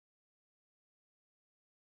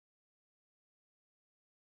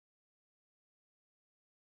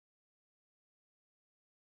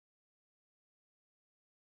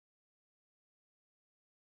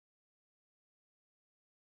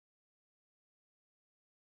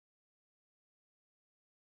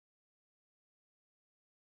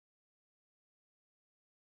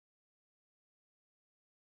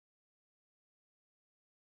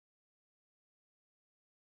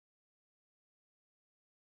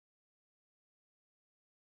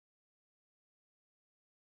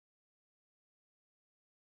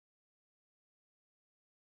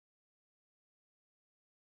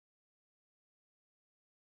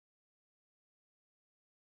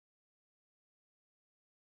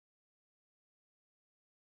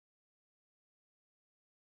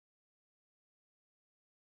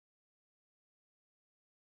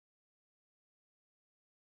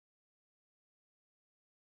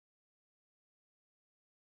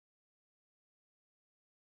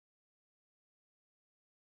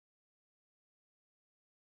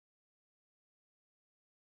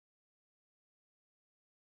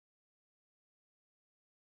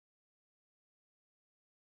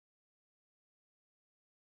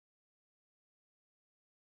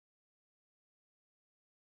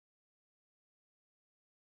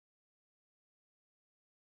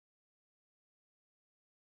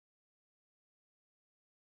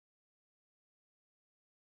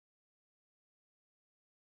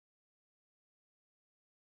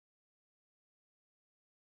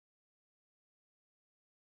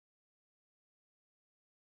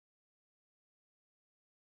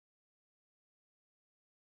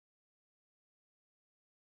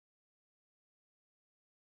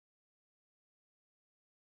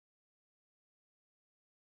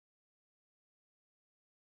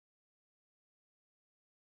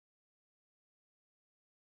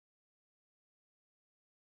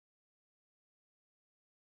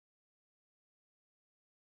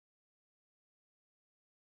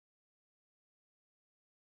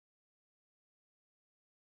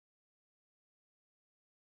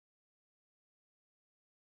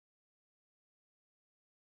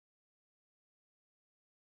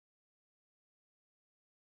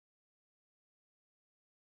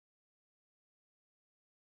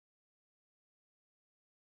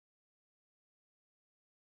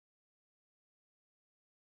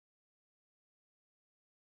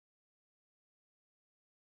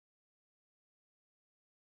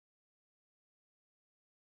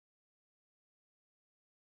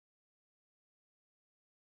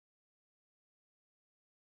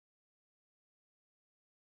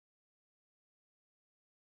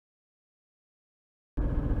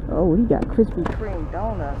Oh, he got Krispy Kreme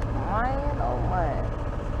donuts, man. Oh man.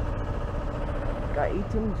 Gotta eat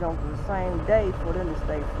them jumps the same day for them to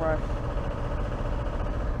stay fresh.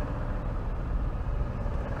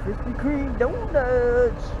 Krispy Kreme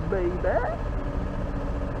donuts, baby.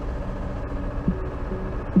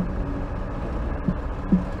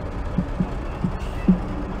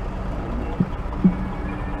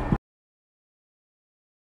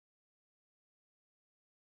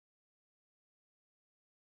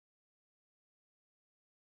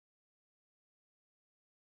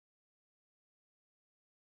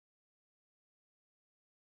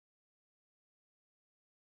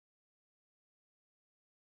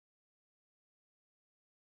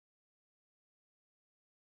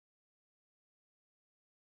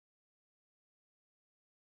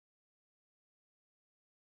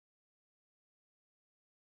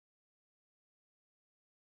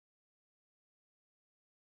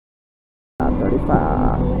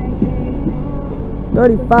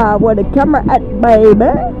 $35, where the camera at, baby?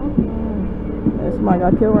 Yeah, somebody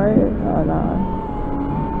got killed right here. Oh, nah.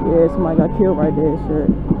 Yeah, somebody got killed right there, shit.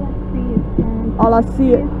 All I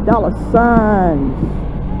see is dollar signs.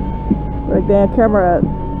 Where the damn camera at?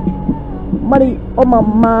 Money on my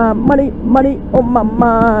mind, money on my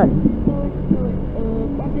mind.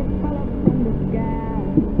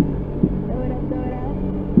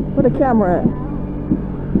 Where the camera at?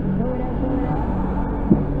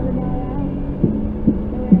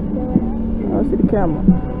 I don't see the camera.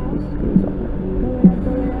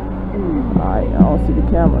 Alright, I don't see the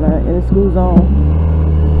camera now. And the school zone.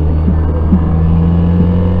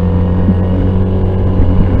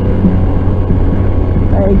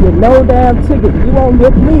 I ain't get no damn ticket. You won't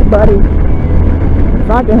get me, buddy. If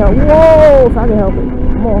I can help. Whoa! If I can help it.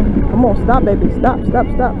 Come on. Come on. Stop, baby. Stop, stop,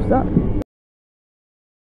 stop, stop.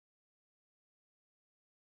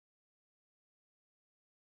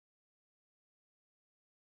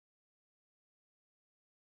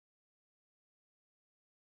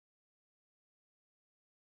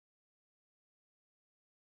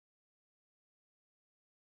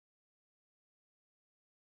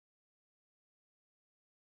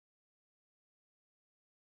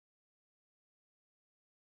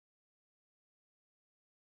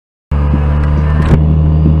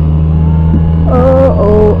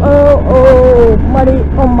 Money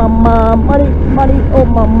on my mind, money on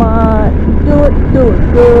my mind. Do it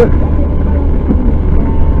good.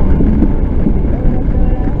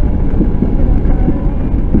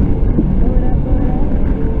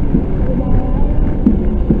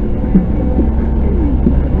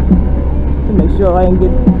 To make sure I ain't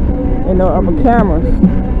get in no other cameras. It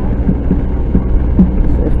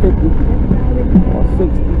said 50 or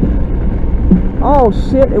 60. Oh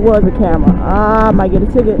shit, it was a camera. I might get a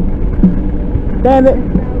ticket. Damn it.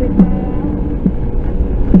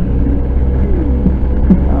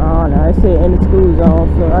 Oh no, it said in the school zone,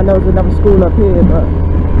 so I know there's another school up here, but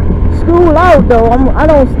school out though. I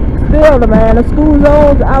don't steal the man. The school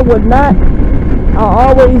zones I would not. I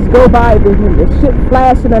always go by the shit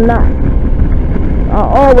flashing or not. I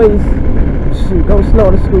always go slow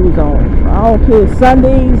to school zones. I don't care.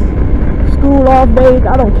 Sundays, school off days,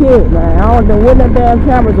 I don't care, man. I don't know when the damn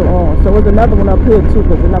cameras are on. So there's another one up here too,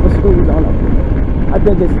 because another school zone up here. I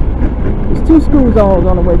think it's 2 school zones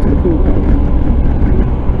on the way to the pool place.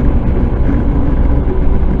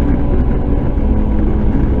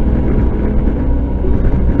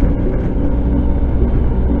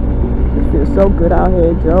 It feels so good out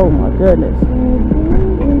here, Joe. My goodness.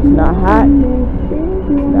 It's not hot.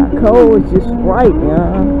 It's not cold. It's just right, you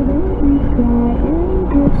know.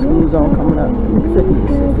 School zone coming up. 50 to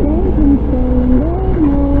 50.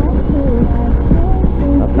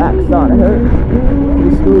 My back's starting to hurt.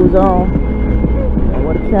 The school zone. And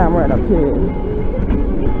with a camera up here. I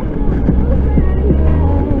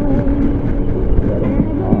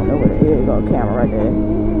don't know where the here go camera right there.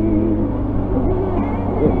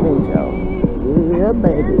 Get me, Joe. Yeah,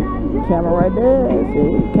 baby. Camera right there. See?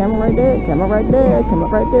 Camera right there. Camera right there. Camera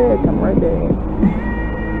right there. Camera right there.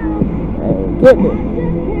 Hey, getting it.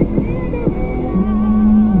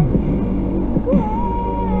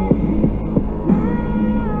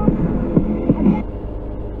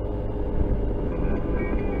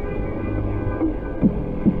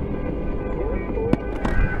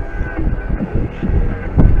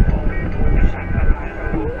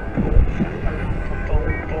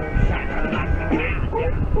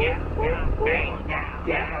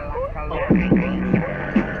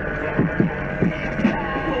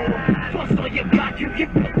 Trust on your block, you get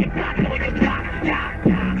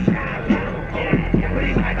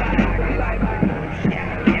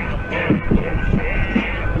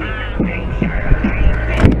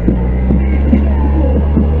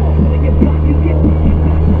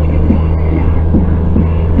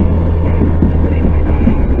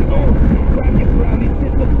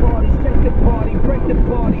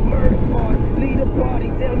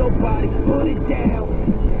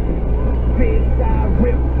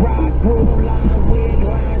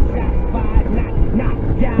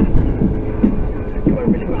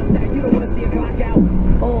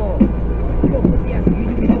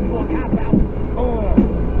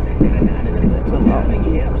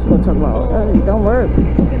curb.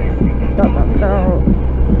 Come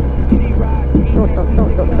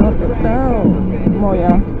on,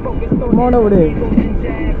 y'all. Come on over there.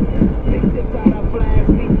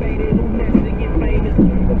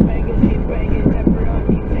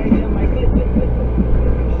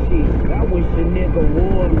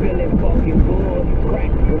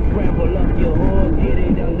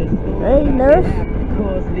 Hey, nurse.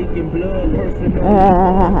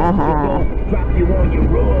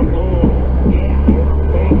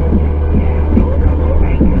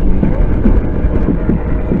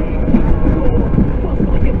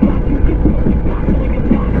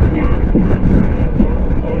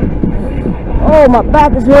 Oh, my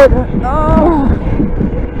back is hurting. Oh.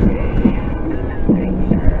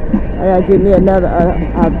 I gotta get me another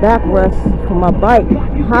back rest for my bike.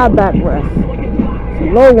 High back rest. It's a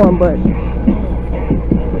low one, but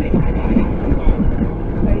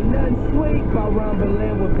ain't nothing sweet by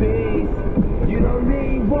rumbling with bees. You don't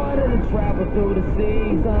need water to travel through the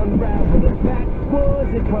seas. Unravel the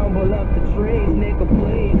backwoods and crumble up the trees. Nigga,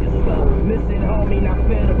 please just stop missing, homie. Not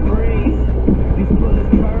feel the breeze. These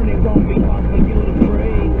bullets burning, gon' be hard for you to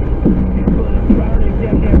breathe. These bullets burning,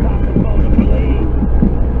 damn near impossible to bleed.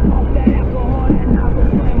 Off that alcohol, that nozzle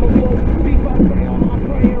flammable. Beef I pray on my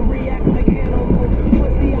prayer and react like animals.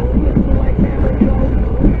 Pussy I split so like hammer goes.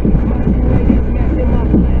 My ladies smashing my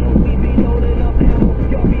flannel. We be loading up ammo.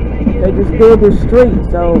 Y'all be making. they just did the street,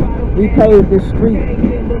 so we paved the street.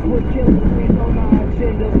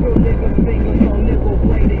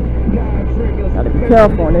 Gotta be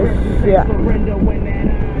careful on this shit.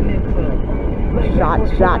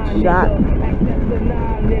 Shot.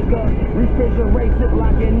 Refrigerate it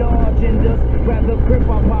like an agendas. Rather grip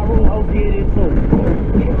on pyro, I'll get it too.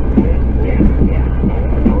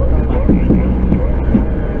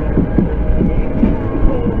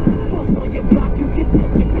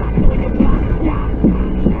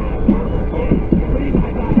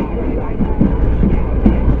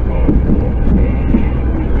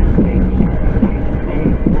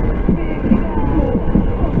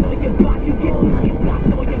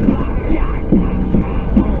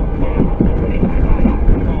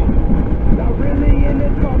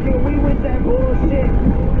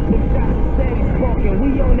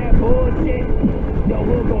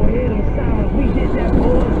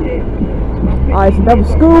 Alright, so there's a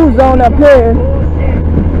school zone up here.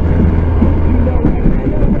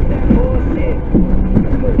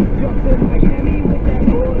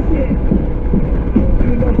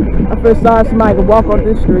 I first saw somebody could walk on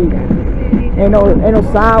this street. Ain't no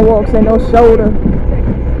sidewalks, ain't no shoulder.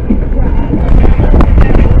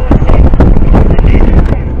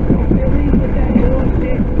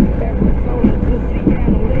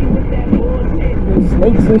 There's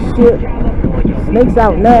snakes and shit. Snakes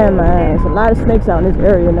out now, man. There's a lot of snakes out in this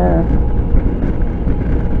area now.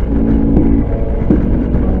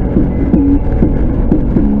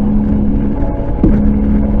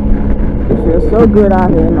 It feels so good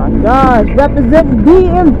out here, my gosh. Representing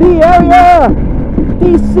DMV area,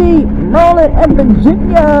 DC, Maryland, and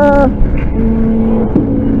Virginia.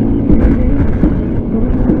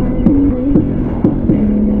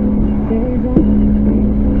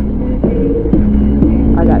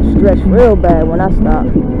 Stretch real bad when I stop.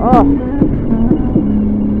 Oh.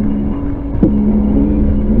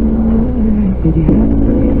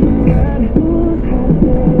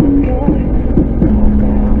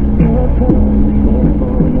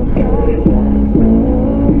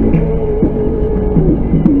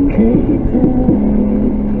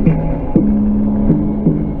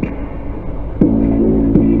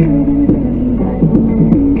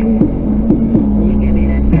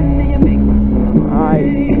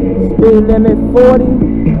 Speed limit 40.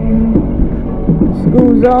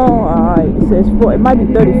 School zone. Alright, it says 40. It might be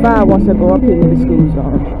 35 once I go up here to the school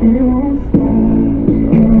zone.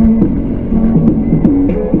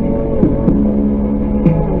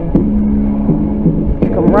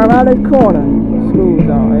 Come right around this corner. School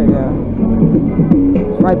zone. There you go.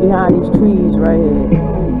 It's right behind these trees right here.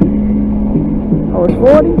 Oh, it's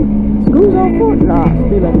 40? School zone 40? Nah,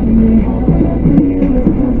 speed limit.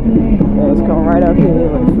 Yeah, it's coming right up here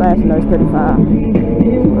with the flashing lights 35.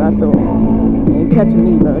 That's what I thought. You ain't catching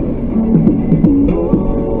me, buddy.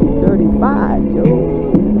 35, yo.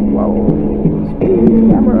 Whoa.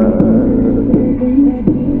 Speed camera.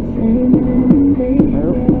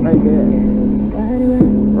 Oh, right there.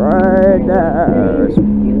 Right there.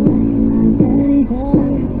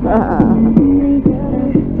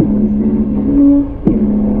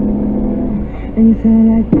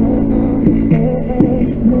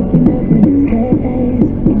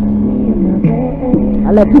 I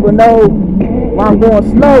let people know why I'm going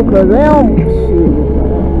slow, cause they don't shoot.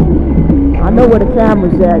 know where the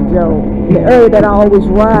camera's at, Joe. The area that I always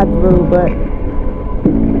ride through, but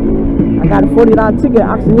I got a $40 ticket at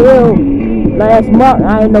Oxon Hill last month.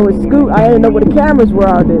 I didn't know I didn't know where the cameras were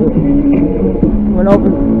out there. Went over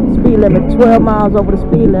the speed limit, 12 miles over the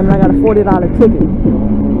speed limit. I got a $40 ticket.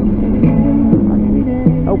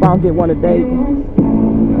 Hope I don't get one today.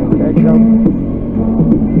 There you go.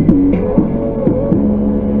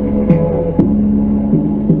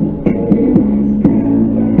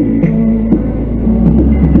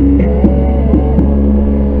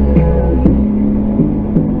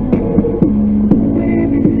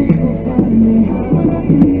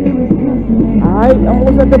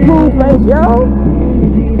 Almost at the pool place, yo.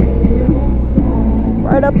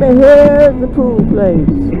 Right up in here is the pool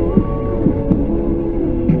place.